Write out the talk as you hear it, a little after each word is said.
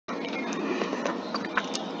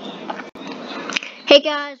Hey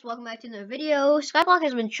guys, welcome back to another video. Skyblock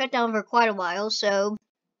has been shut down for quite a while, so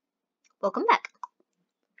welcome back.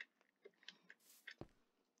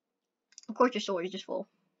 Of course your storage is full.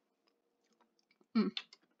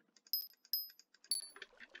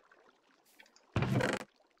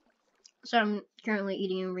 So I'm currently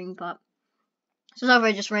eating a ring pop. So now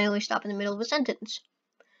I just randomly stop in the middle of a sentence.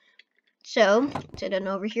 So, sit down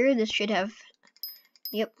over here. This should have,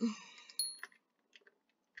 yep.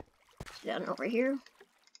 Sit down over here.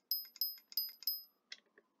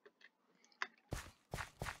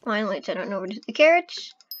 Finally, sit down over to the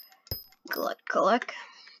carrots. Collect.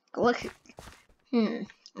 That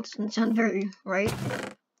doesn't sound very right.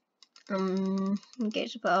 Okay,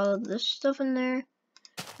 so put all this stuff in there.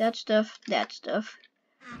 That stuff.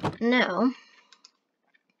 Now,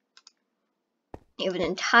 you have an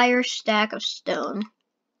entire stack of stone.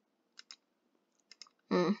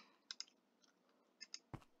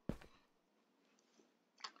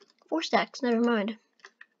 4 stacks, never mind.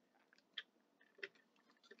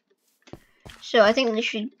 So I think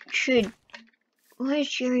this should. Why is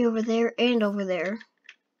Jerry over there and over there?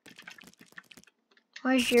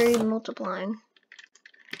 Why is Jerry multiplying?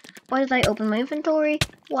 Why did I open my inventory?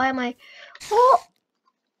 Why am I? Oh!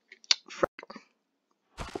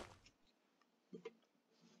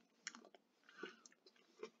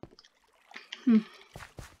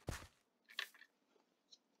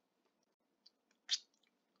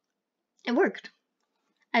 It worked.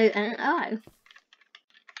 I.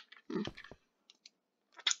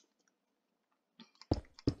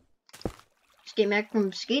 Just came back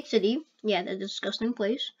from Skate City. Yeah, that disgusting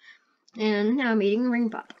place. And now I'm eating ring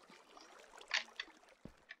pop.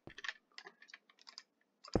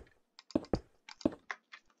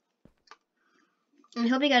 I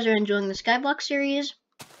hope you guys are enjoying the Skyblock series.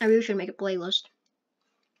 I really should make a playlist.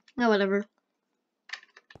 No, whatever.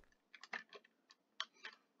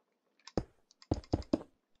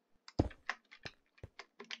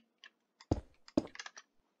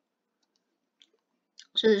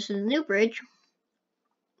 So this is a new bridge.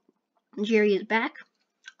 Jerry is back.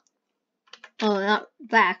 Oh, not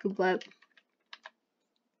back, but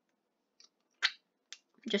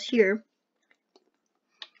just here.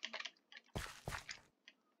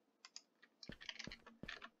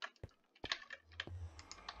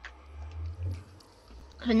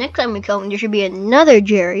 So next time we come, there should be another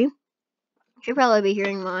Jerry. You should probably be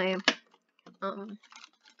hearing my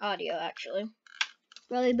audio, actually.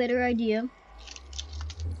 Probably a better idea.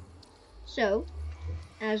 So,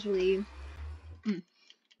 as we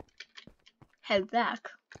head back,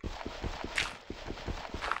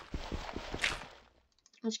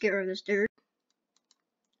 let's get rid of this dirt.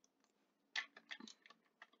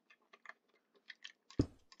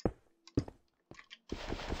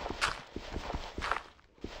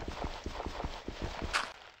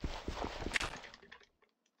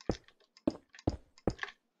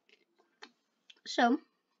 So,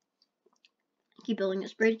 keep building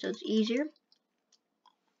this bridge so it's easier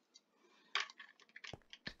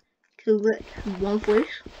to get to one place.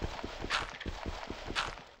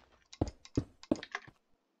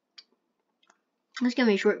 It's gonna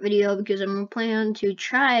be a short video because I'm planning to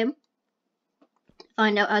try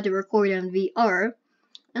find out how to record on VR,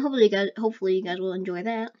 and hopefully you guys will enjoy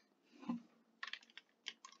that.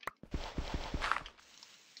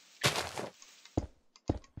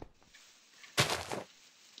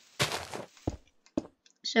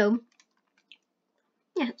 So,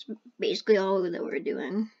 yeah, that's basically all that we're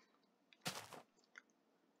doing.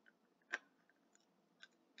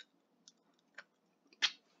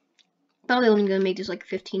 Probably only gonna make this like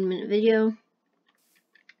a 15-minute video.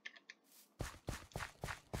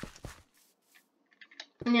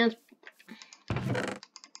 And yeah,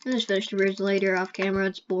 I'll just finish the bridge later off camera,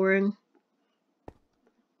 it's boring.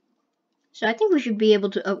 So I think we should be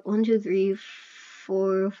able to 1, 2, 3,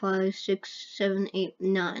 4, 5, 6, 7, 8,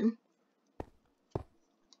 9.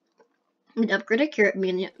 And upgrade a carrot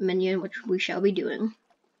minion, which we shall be doing.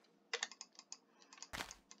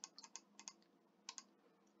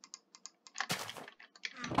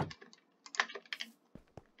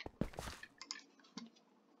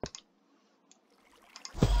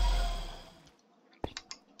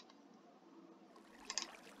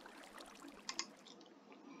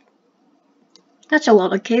 That's a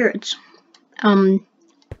lot of carrots. I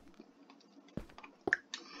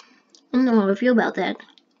don't know how I feel about that.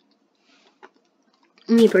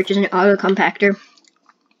 I need to purchase an auto compactor.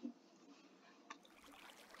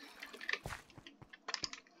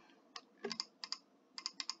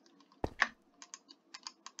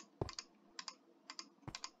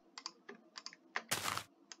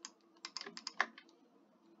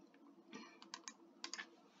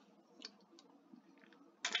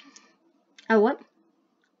 Oh, what?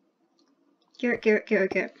 Carrot, carrot,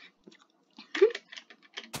 carrot, carrot.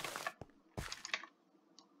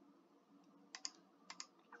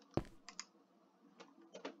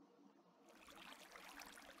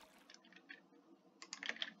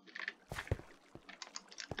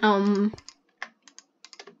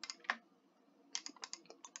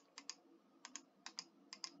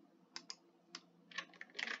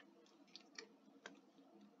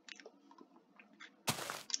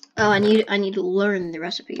 Oh, I need to learn the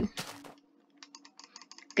recipe.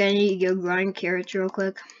 Okay, I need to go grind carrots real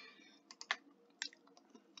quick.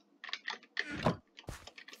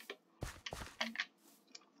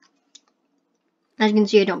 As you can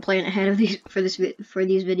see, I don't plan ahead of these for these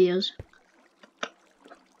videos.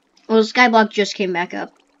 Well, Skyblock just came back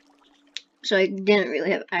up, so I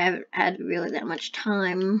haven't had really that much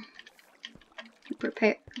time to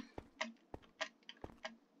prepare.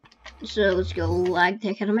 So let's go lag the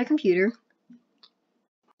heck out of my computer.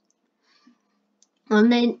 One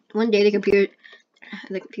day the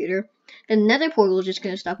nether portal is just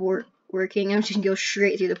gonna stop working. I'm just gonna go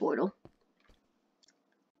straight through the portal.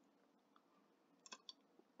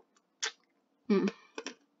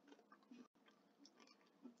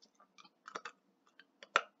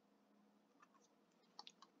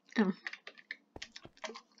 Oh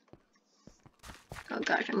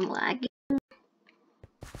gosh, I'm lagging.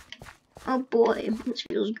 Oh boy, this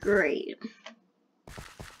feels great.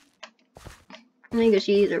 I'm gonna go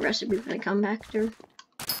see the recipe when I come back through.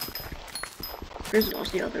 First of all,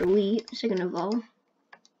 steal their wheat. Second of all,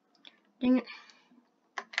 dang it.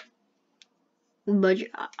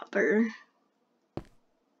 Budget hopper.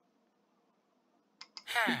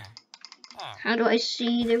 How do I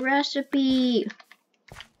see the recipe?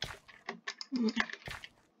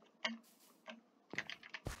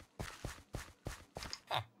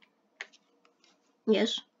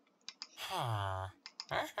 Yes.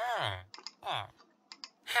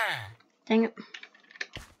 Dang it.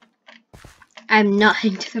 I'm not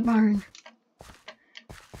heading to the barn.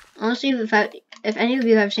 Honestly, if any of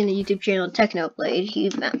you have seen the YouTube channel Technoblade, he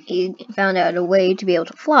found out a way to be able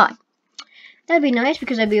to fly. That'd be nice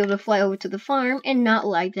because I'd be able to fly over to the farm and not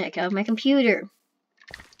lag the heck out of my computer.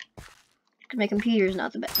 Because my computer is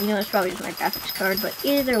not the best. You know, it's probably just my graphics card, but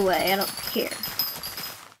either way, I don't care.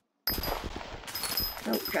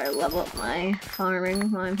 I'll try to level up my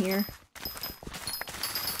farming while I'm here.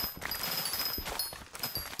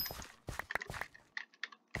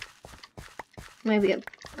 Maybe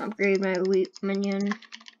upgrade my wheat minion.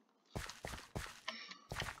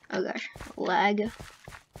 Oh gosh, lag.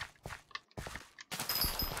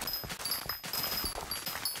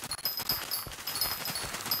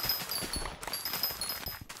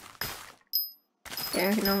 There,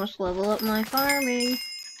 I can almost level up my farming.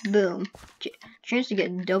 Boom. Chance to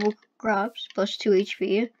get double crops, plus 2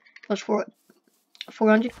 HP, plus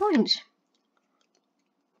 400 coins.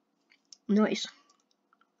 Nice.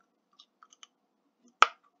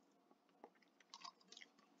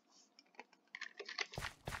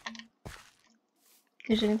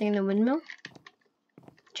 Is there anything in the windmill?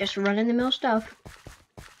 Just running the mill stuff.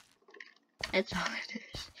 That's all it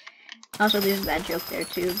is. Also, there's a bad joke there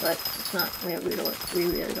too, but it's not. We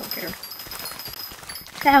really don't care.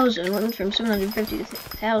 1,000 went from 750 to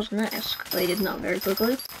 1,000. That escalated not very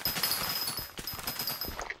quickly.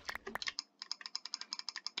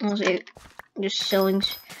 Honestly, just selling.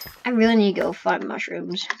 I really need to go find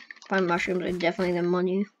mushrooms. Find mushrooms are definitely the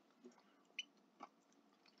money.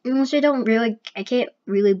 Unless I can't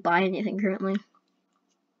really buy anything currently.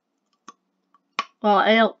 Well,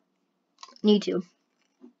 I don't need to.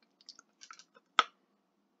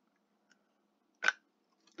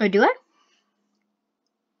 Or do I?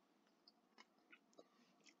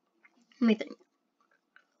 Let me think.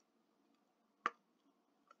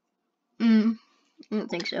 I don't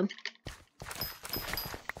think so.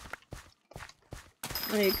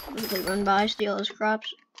 Let me quickly run by, steal those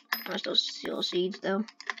crops. I still steal seeds though.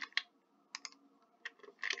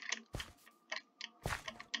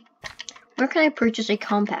 Where can I purchase a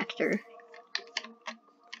compactor?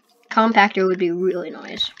 Compactor would be really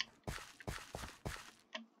nice.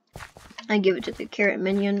 I give it to the carrot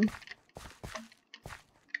minion.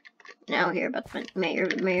 Now hear about the mayor.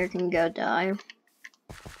 The mayor can go die.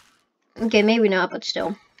 Okay, maybe not, but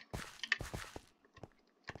still.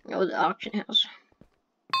 Oh, the auction house.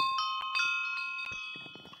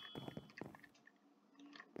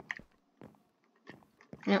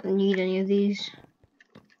 I don't need any of these.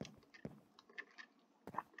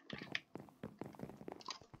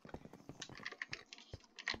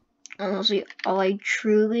 Honestly, all I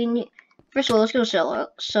truly need. First of all, let's go sell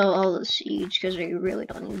all the seeds because we really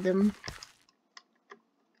don't need them.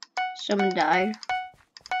 Someone died.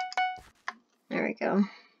 There we go.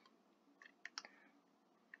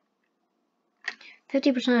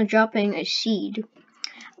 50% of dropping a seed.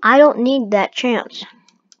 I don't need that chance.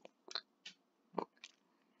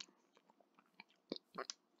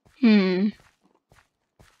 I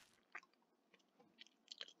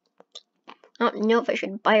don't know if I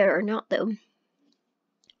should buy it or not, though.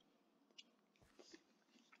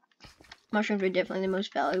 Mushrooms are definitely the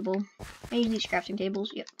most valuable. I use these crafting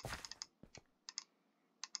tables. Yep.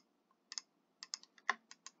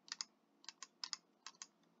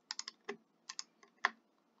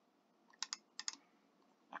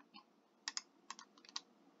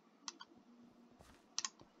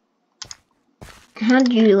 How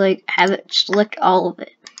do you, like, have it select all of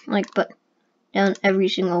it? Like, put down every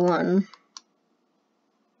single one.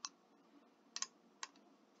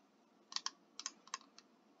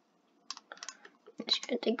 It's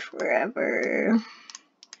gonna take forever.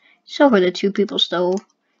 So for the 2 people still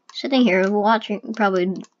sitting here watching,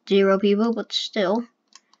 probably 0 people, but still.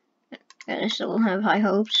 I still have high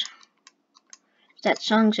hopes. That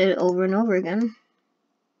song said it over and over again.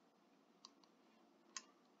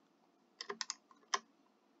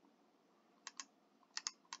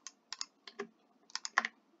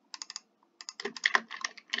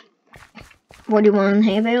 What do you want in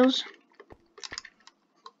hay bales?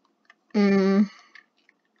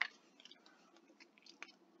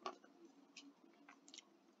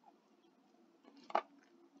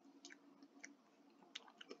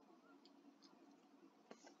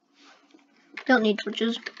 Don't need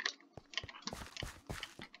torches.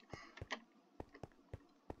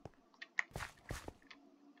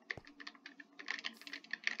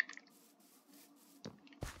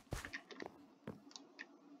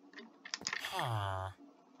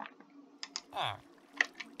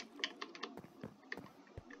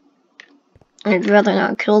 I'd rather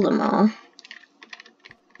not kill them all.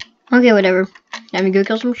 Okay, whatever. Let me go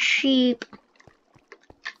kill some sheep.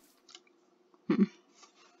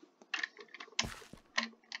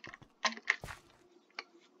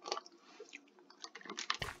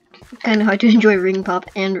 Kinda hard to enjoy ring pop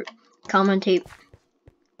and commentate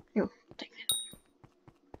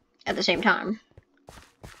at the same time.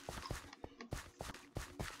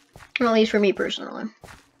 Or at least for me personally.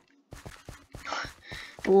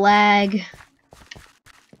 Lag.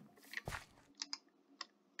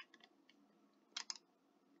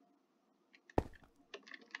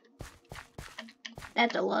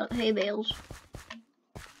 That's a lot of hay bales.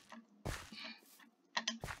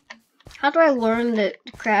 How do I learn to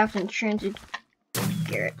craft enchanted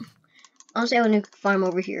carrot? Honestly, I have a new farm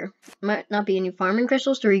over here. Might not be any farming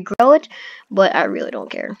crystals to regrow it, but I really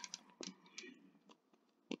don't care.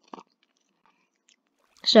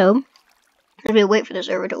 So, I'm gonna wait for the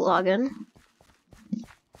server to log in.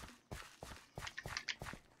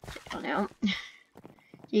 Oh, now.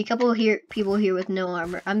 See a couple here, people here with no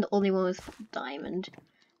armor. I'm the only one with full diamond.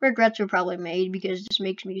 Regrets were probably made because this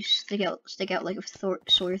makes me stick out like a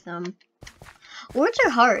sore thumb. Words are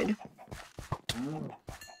hard.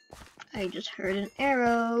 I just heard an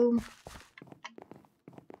arrow.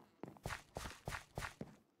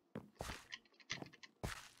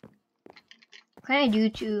 What can I do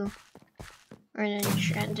to earn an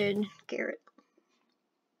enchanted carrot?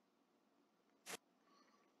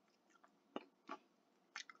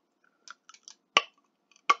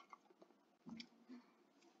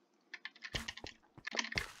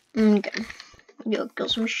 Okay. Go kill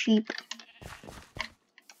some sheep.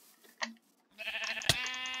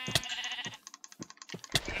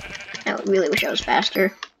 I really wish I was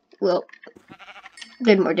faster. Well,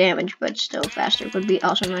 did more damage, but still faster would be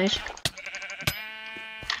also nice.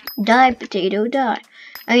 Die, potato, die.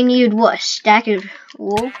 I needed what? A stack of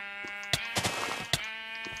wool?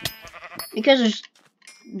 Because there's,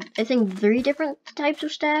 I think, 3 different types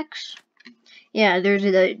of stacks. Yeah, there's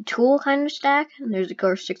the tool kind of stack, and there's the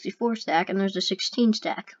core 64 stack, and there's the 16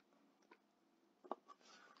 stack.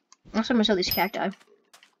 Also, I'm gonna sell these cacti.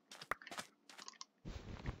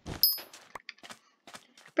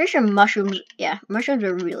 Pretty sure mushrooms, yeah, mushrooms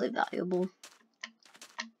are really valuable.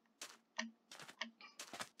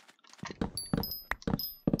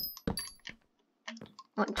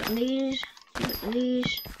 Want some of these, some of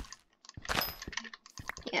these.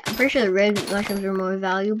 Yeah, I'm pretty sure the red mushrooms are more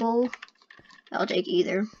valuable. I'll take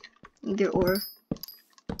either or.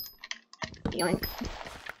 Yoink.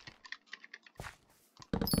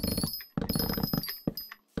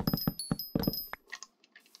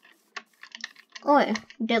 Oi,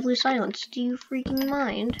 deadly silence, do you freaking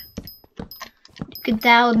mind? Could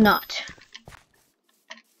thou not?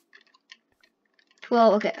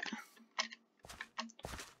 12, okay.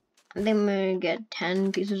 I think I'm gonna get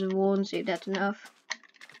 10 pieces of wool and see if that's enough.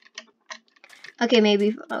 Okay,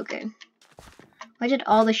 maybe. Okay. Why did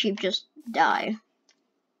all the sheep just die?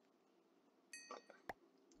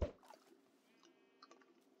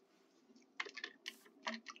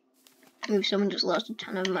 Maybe someone just lost a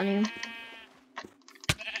ton of money.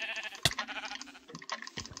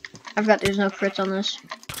 I forgot there's no crits on this.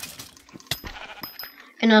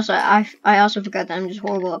 And also, I also forgot that I'm just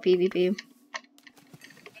horrible at PvP.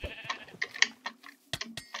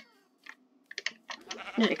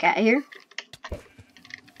 There's a cat here.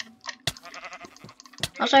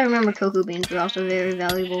 Also, I remember cocoa beans were also very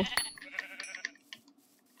valuable.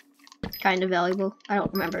 Kind of valuable. I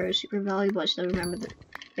don't remember it was super valuable. I still remember that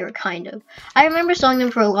they were kind of. I remember selling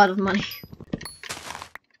them for a lot of money.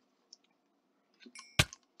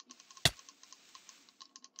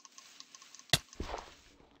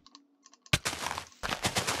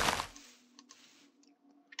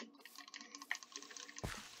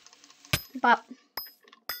 Pop.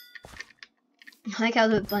 I like how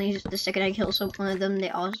the bunnies, the second I kill one of them, they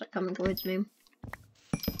all start coming towards me.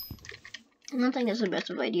 I don't think that's the best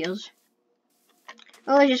of ideas.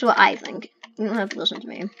 Well, it's just what I think. You don't have to listen to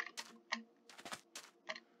me.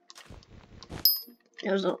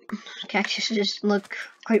 Those cactuses look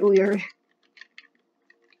quite weird.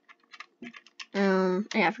 Yeah,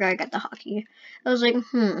 I forgot I got the hockey. I was like,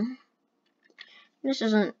 this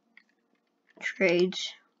isn't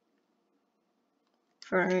trades.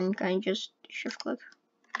 Fern, can I just shift click?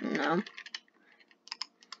 No.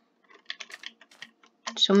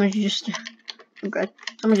 Someone's just, oh god,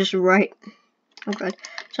 someone's just oh god,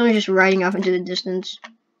 someone's just riding off into the distance.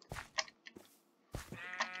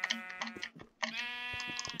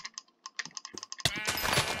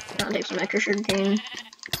 I'll take some extra sugar cane.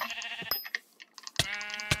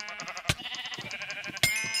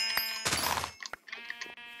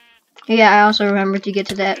 Yeah, I also remember to get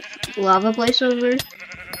to that lava place over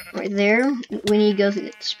right there. We need to go through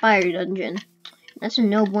the Spire dungeon. That's a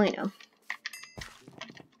no bueno.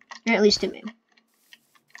 Or at least to me.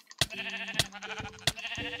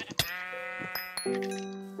 I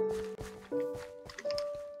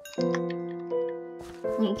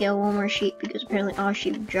need to kill one more sheep because apparently all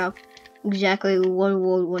sheep drop exactly one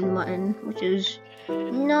wool, one mutton, which is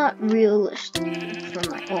not realistic for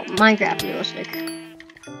Minecraft realistic.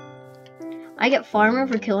 I get farmer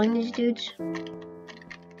for killing these dudes.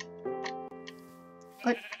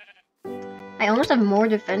 But I almost have more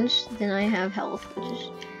defense than I have health, which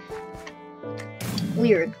is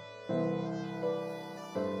weird.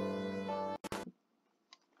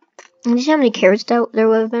 And you see how many carrots there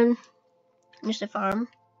would have been? Just a farm.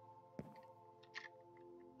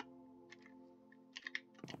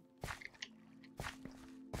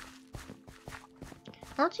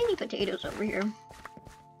 I don't see any potatoes over here.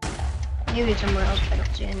 Maybe somewhere else, but I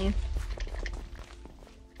don't see any.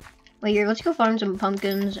 Wait, here, let's go farm some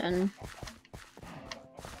pumpkins and...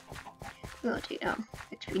 Oh, XP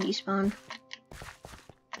despawned.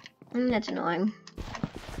 That's annoying.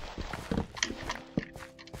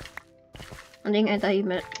 I thought you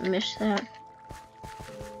missed that.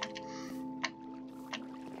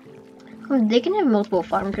 Oh, they can have multiple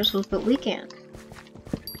farm crystals, but we can't.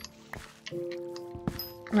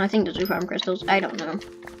 I think those are farm crystals. I don't know.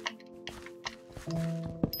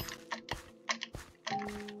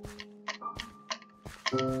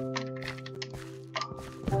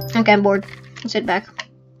 Okay, I'm bored. Let's sit back.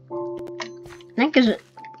 I think because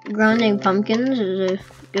grinding pumpkins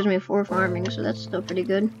gives me 4 farming, so that's still pretty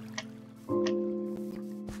good.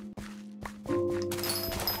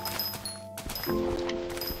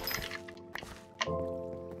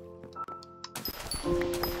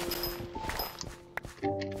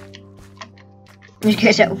 These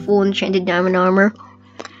guys have full enchanted diamond armor.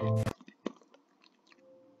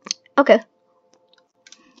 Okay.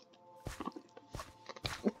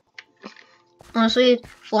 Honestly,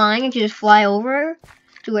 flying, if you just fly over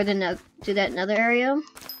to where to that nether area,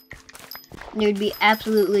 there would be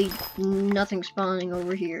absolutely nothing spawning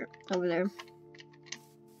over there.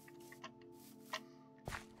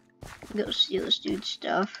 Go steal this dude's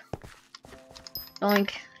stuff.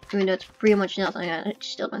 Doink. I mean, that's pretty much nothing. I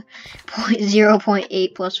still have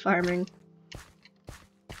 0.8 plus farming.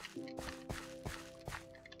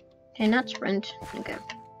 Okay, not sprint. Okay.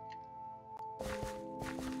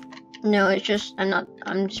 No, it's just,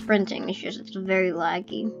 I'm sprinting. It's just, it's very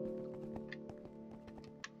laggy.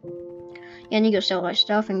 Yeah, I need to go sell my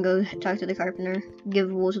stuff and go talk to the carpenter.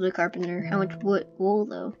 Give wool to the carpenter. How much wool,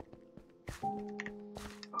 though?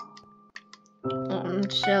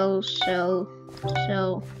 Sell.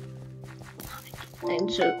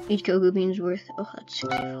 And so each cocoa bean's worth, oh, that's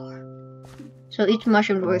 64. So each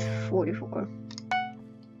mushroom's worth 44.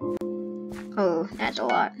 Oh, that's a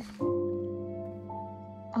lot.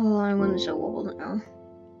 Oh, I won this award now.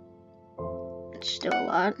 It's still a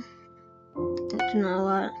lot. It's not a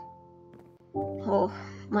lot. Oh,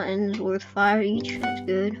 mutton's worth 5 each. That's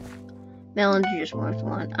good. Melon's just worth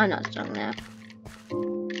 1. I'm not selling that.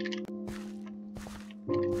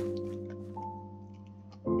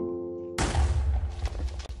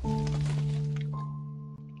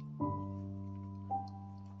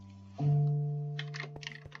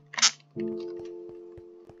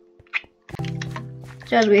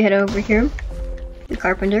 So as we head over here, the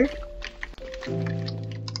carpenter.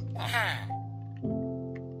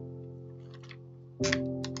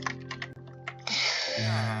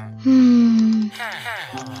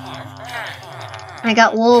 I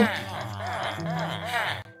got wool.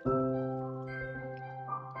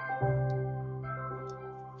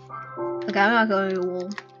 Okay, I'm not going to wool.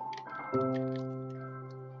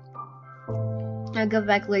 I'll go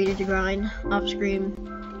back later to grind off screen.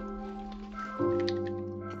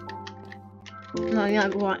 No, I'm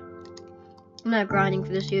not grinding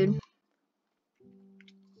for this dude.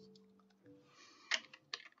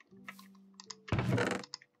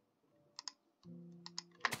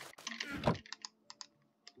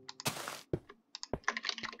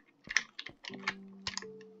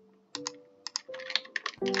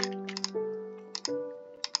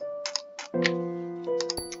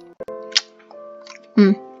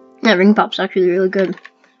 That ring pop's actually really good.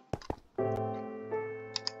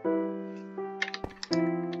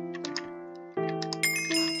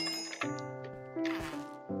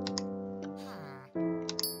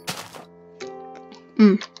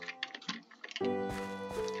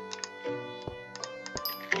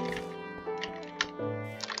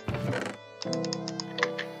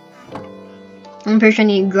 I'm pretty sure I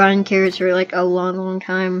need grind carrots for like a long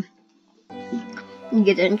time. You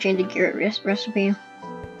get the enchanted carrot recipe.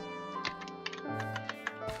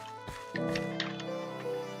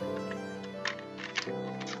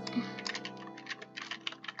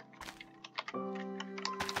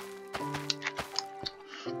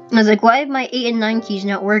 I was like, why are my 8 and 9 keys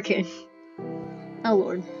not working? Oh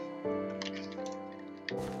lord.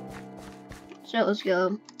 So let's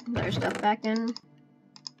go put our stuff back in.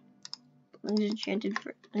 These enchanted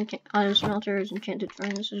auto smelters, enchanted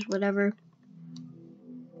furnaces, whatever.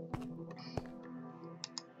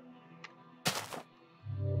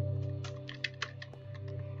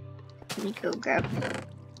 Let me go grab.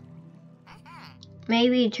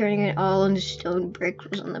 Maybe turning it all into stone brick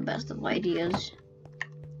wasn't the best of ideas.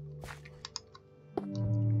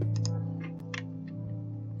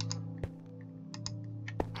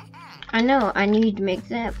 I know, I need to make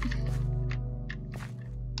that.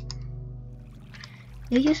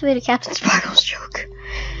 You just made a Captain Sparkles joke.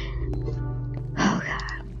 Oh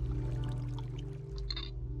god.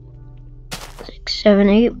 6, 7,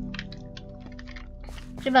 8.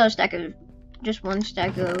 It's about a stack of, just one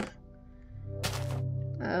stack of,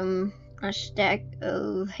 a stack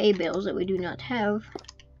of hay bales that we do not have.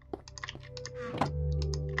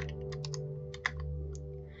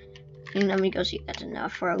 And let me go see if that's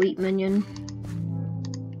enough for our wheat minion.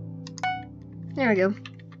 There we go.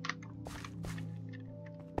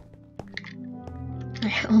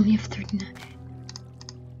 I only have 39.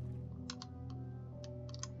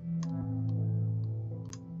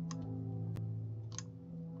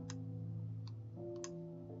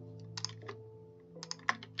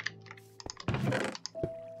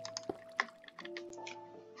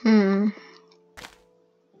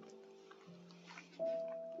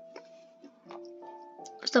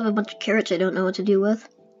 I still have a bunch of carrots I don't know what to do with.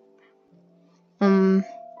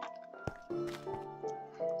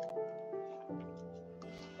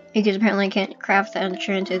 Because apparently I can't craft that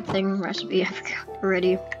enchanted thing recipe, I forgot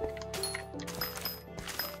already.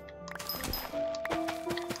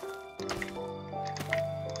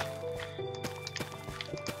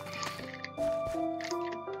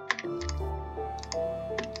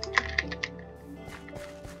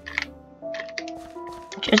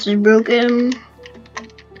 Chest is broken.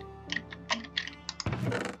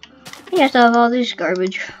 Yeah, I still have all this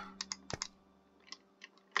garbage.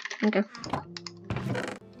 Okay.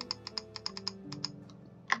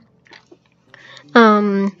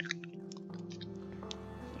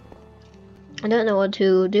 I don't know what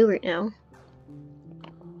to do right now.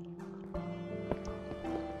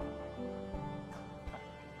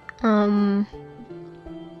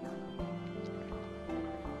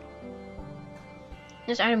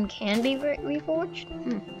 This item can be reforged?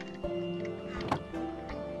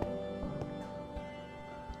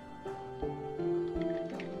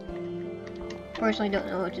 personally don't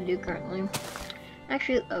know what to do currently.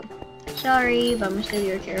 Actually, oh, sorry, but I'm gonna steal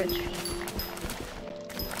your carrots.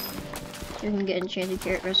 So you can get enchanted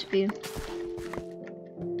carrot recipe.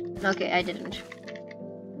 Okay, I didn't.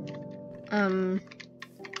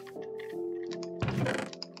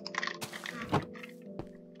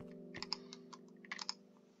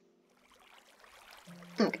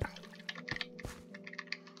 Okay.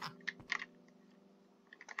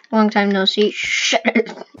 Long time no see.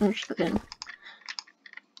 Shit. I'm just looking.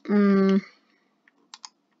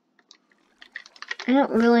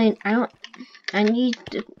 I need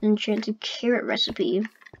the enchanted carrot recipe.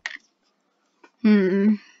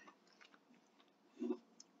 I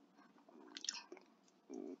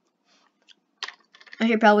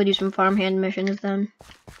should probably do some farmhand missions then.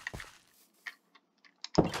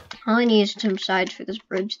 All I need is some sides for this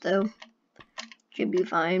bridge though. Should be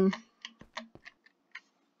fine.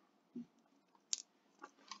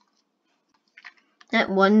 That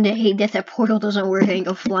one day that the portal doesn't work and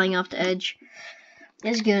go flying off the edge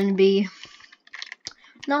is gonna be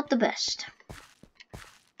not the best.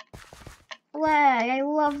 Lag, I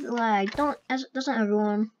love lag. Doesn't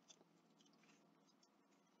everyone?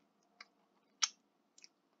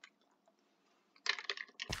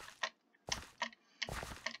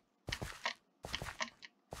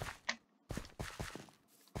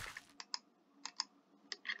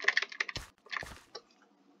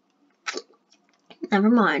 Never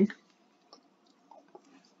mind.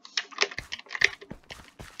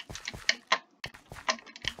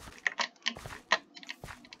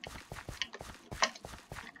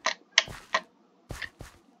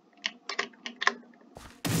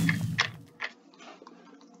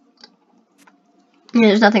 Yeah,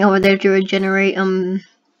 there's nothing over there to regenerate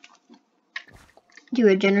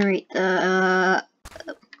generate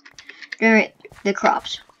the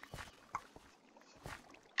crops.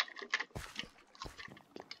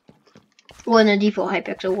 Well, in a default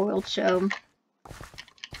Hypixel world, so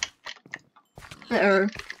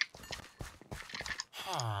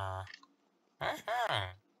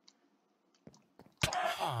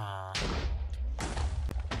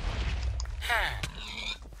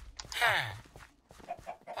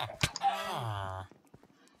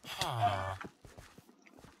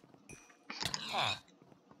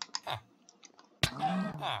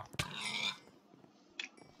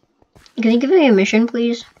can you give me a mission,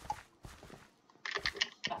 please?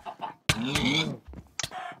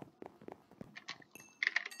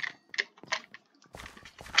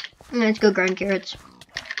 Let's go grind carrots.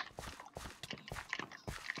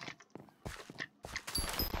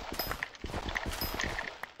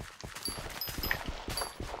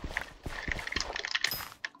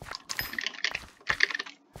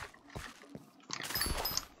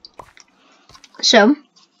 So,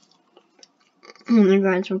 I'm gonna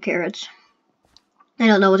grind some carrots. I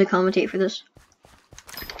don't know what to commentate for this.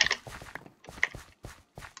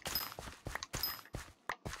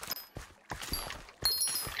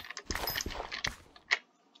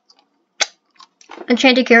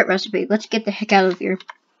 Enchanted carrot recipe. Let's get the heck out of here.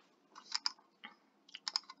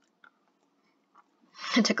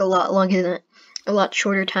 It took a lot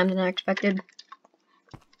shorter time than I expected.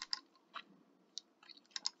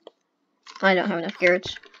 I don't have enough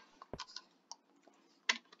carrots.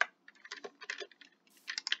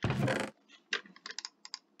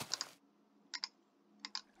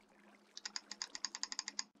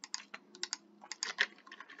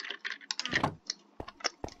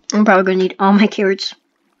 I'm probably gonna need all my carrots.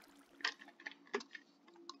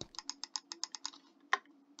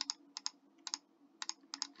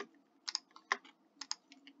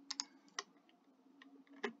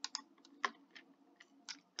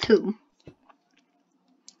 Two.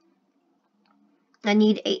 I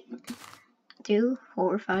need 8. 2,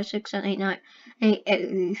 4, 5, 6, 7, 8, 9, 8.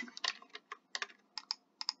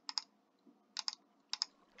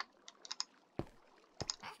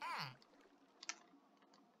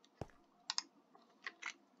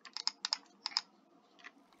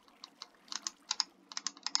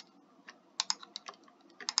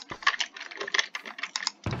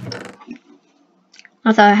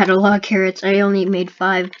 I thought I had a lot of carrots. I only made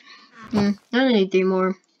 5. I only need 3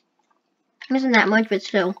 more. It isn't that much, but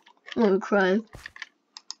still. I'm gonna cry.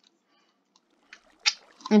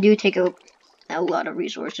 I do take a lot of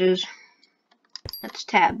resources. That's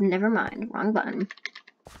tab. Never mind. Wrong button.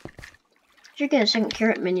 I should get a second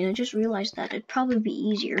carrot minion. I just realized that it'd probably be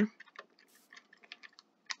easier.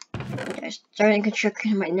 Okay, starting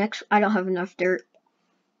construction. My next. I don't have enough dirt.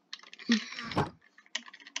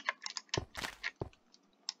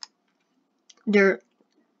 Dirt.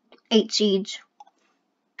 8 seeds.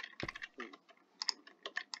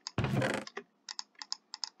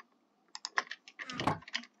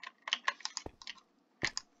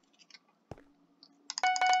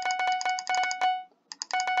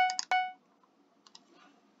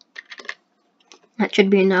 That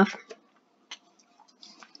should be enough.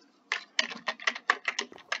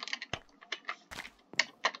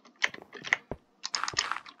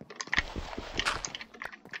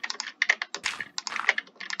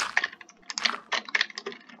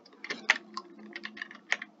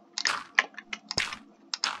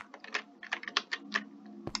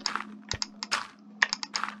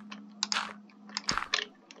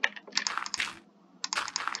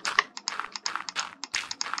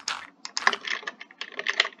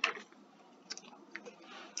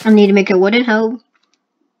 I need to make a wooden hoe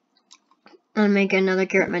and make another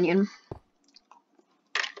carrot minion.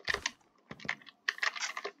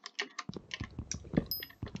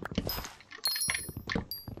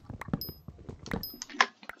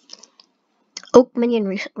 Oak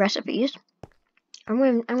minion recipes.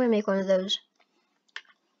 I'm gonna make one of those.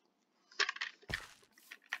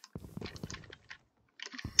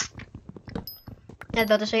 I was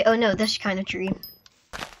about to say, oh no, this kind of tree.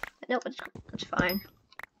 But nope, it's fine.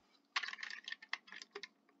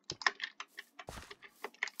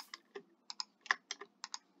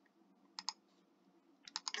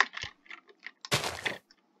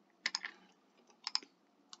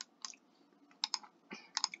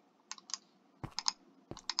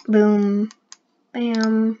 Boom,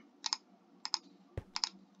 bam.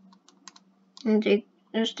 And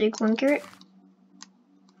just take one carrot.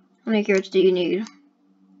 How many carrots do you need?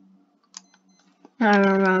 I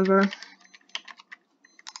don't remember.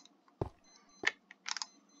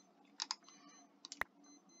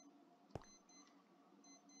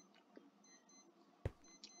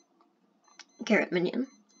 Carrot minion.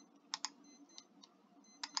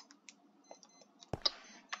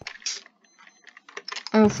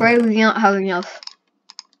 I'm afraid we don't have enough.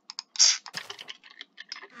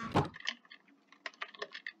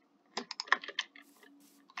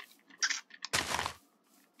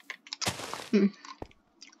 And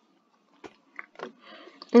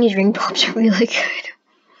these ring pops are really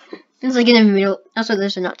good. It's like in the middle. Also,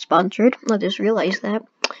 this is not sponsored. I just realized that.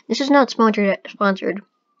 This is not sponsored.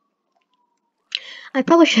 I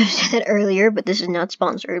probably should have said that earlier, but this is not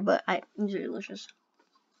sponsored, but these are delicious.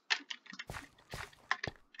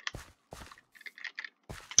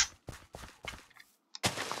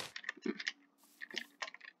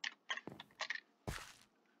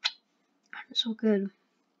 It's so good.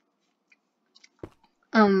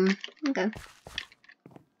 Okay.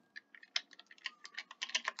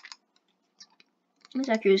 Let's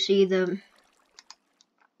actually see the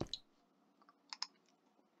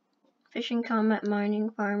fishing, combat, mining,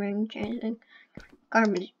 farming, changing,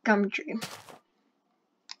 carpentry,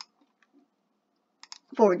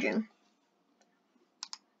 foraging.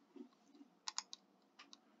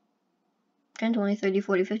 10, 20, 30,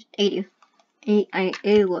 40, 50, 80.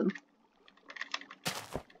 80 wood.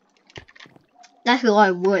 That's a lot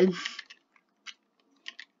of wood.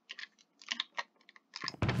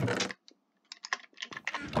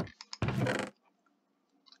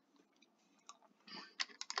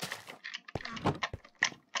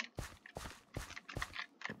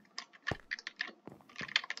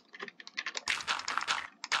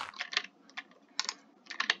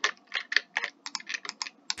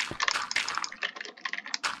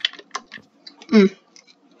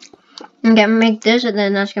 I'm gonna make this, and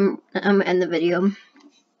then I'm gonna end the video.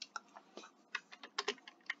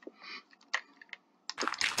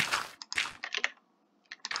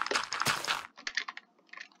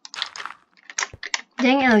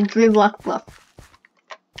 Dang it, a 3-block bluff.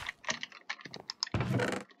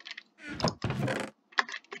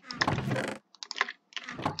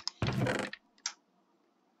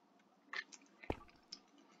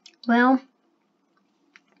 Well,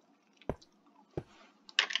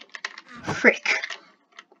 frick.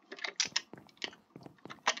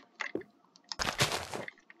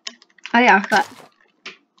 Oh yeah, I forgot.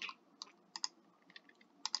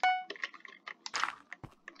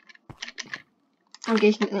 I'm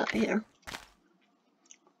getting up here.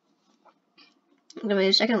 I'm gonna make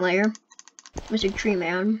a second layer. Mr. Tree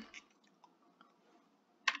Man.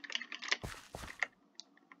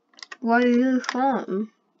 Where are you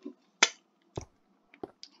from?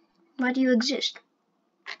 Why do you exist?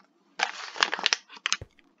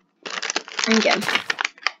 Okay.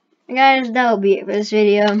 Guys, that'll be it for this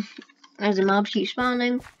video. As the mobs keep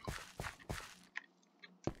spawning.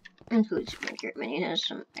 Includes my carrot minion has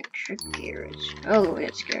some extra carrots. Oh,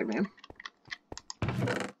 that scared me.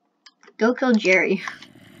 Go kill Jerry.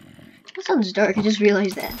 That sounds dark, I just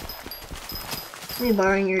realized that. Let me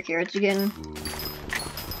borrowing your carrots again.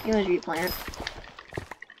 You always replant.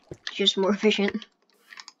 It's just more efficient.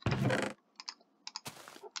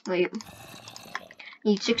 Wait.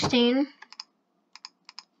 Need 16.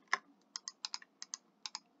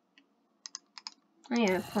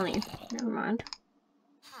 yeah, plenty. Never mind.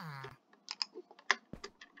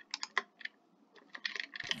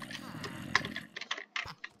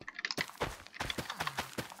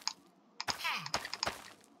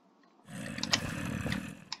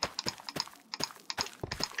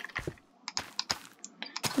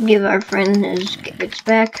 Give our friend his carrots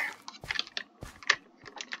back.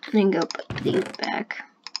 And then go put these back.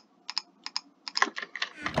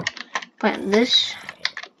 Plant this.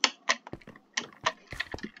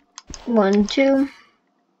 1, 2.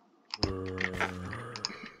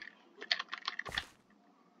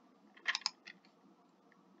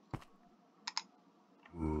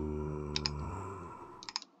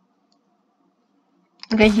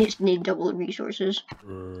 Okay, you just need double the resources.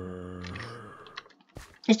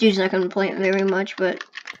 This dude's not going to plant very much, but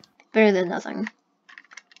better than nothing.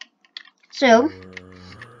 So,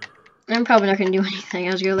 I'm probably not going to do anything.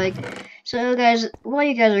 I was going to like, so guys, while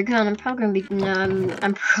you guys are gone, I'm probably going to be, no,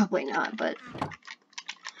 I'm probably not, but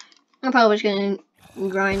I'm probably just going to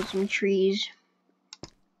grind some trees.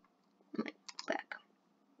 Back.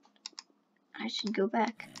 I should go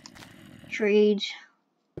back. Trades.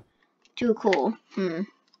 Too cool. Never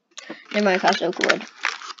mind, cost oak wood.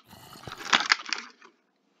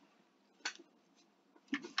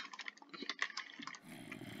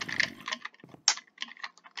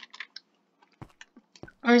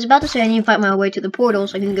 I was about to say I need to find my way to the portal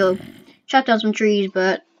so I can go chop down some trees,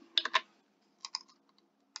 but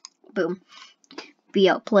boom. Be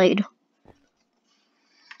outplayed.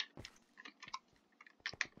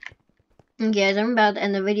 And guys, I'm about to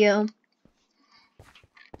end the video.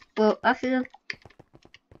 Well, I feel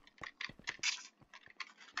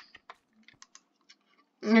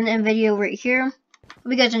and end video right here.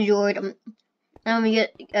 Hope you guys enjoyed. I'm gonna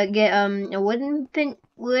get a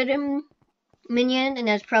wooden minion, and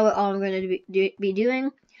that's probably all I'm gonna be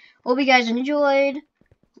doing. Hope you guys enjoyed.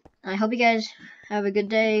 I hope you guys have a good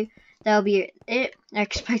day. That'll be it. I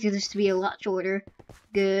expected this to be a lot shorter.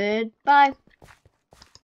 Goodbye.